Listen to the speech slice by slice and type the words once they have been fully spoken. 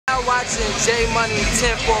are watching J Money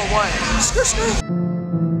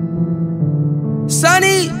 1041.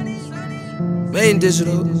 Sunny,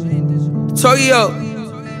 Madeintyo, Tokyo.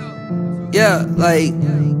 Yeah, like,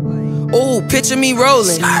 ooh, picture me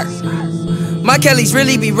rolling. My Kellys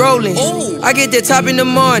really be rolling. I get that top in the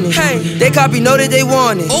morning. They copy, know that they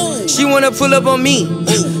want it. She wanna pull up on me.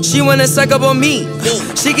 She wanna suck up on me.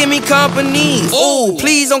 She give me company. Ooh,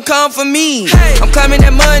 please don't come for me. I'm climbing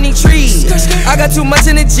that money tree. I got too much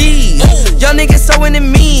energy. Y'all niggas so into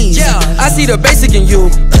me. I see the basic in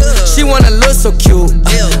you. She wanna look so cute.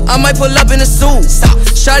 I might pull up in a suit.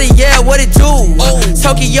 Shawty, yeah, what it do?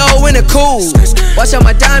 Tokyo in the cool. Watch out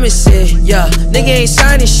my diamond shit, yeah. Nigga ain't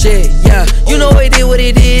shining shit, yeah. You know it is what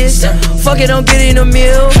it is. Fuck it, don't get in a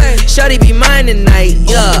meal. Shawty be mine tonight,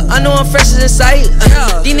 yeah. I know I'm fresh as in sight.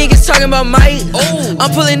 These niggas talking about might.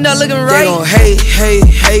 I'm pulling up looking right. They gon' hate,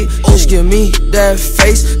 just give me that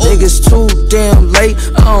face. Niggas too damn late.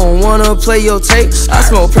 I don't wanna play your tape. I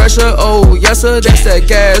smoke pressure, oh yes sir, that's that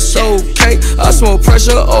gas, okay. I smoke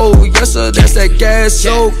pressure, oh yes sir, that's that gas,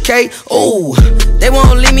 okay. Ooh, they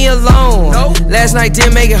won't leave me alone. Last night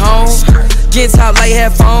didn't make it home. Get top like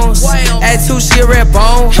headphones. Attitude, she a red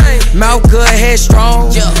bone. Mouth good, head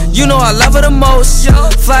strong. You know I love her the most.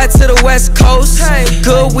 Fly to the west coast.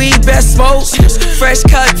 Good weed, best smoke. Fresh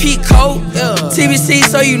cut, peak coat. TBC,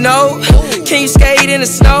 so you know. Can you skate in the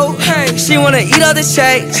snow? She wanna eat all the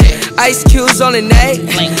check. Ice cubes on the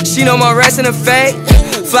neck. She know my rest in the fake.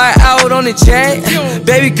 Fly out on the jet.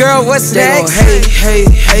 Baby girl, what's next?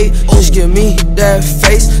 Hey, just give me that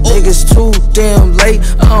face. Niggas too damn late.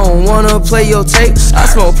 I don't wanna play your tape. I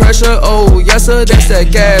smoke pressure, oh yes sir, that's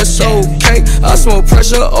that gas, okay. I smoke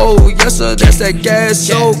pressure, oh yes sir, that's that gas,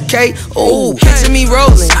 okay. Ooh, picture me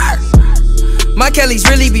rolling. My Kellys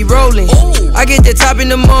really be rolling. I get that top in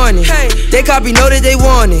the morning. They copy, know that they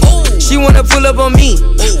want it. She wanna pull up on me.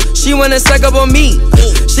 She wanna suck up on me.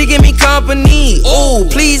 She give me company. Ooh,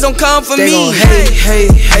 please don't come for me. They gon'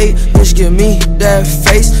 hate, bitch, give me that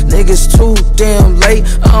face. Niggas too damn late.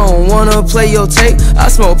 I don't wanna play your tape. I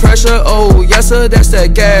smoke pressure, oh yes sir, that's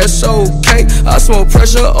that gas, okay. I smoke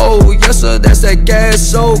pressure, oh yes sir, that's that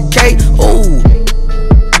gas, okay. Ooh.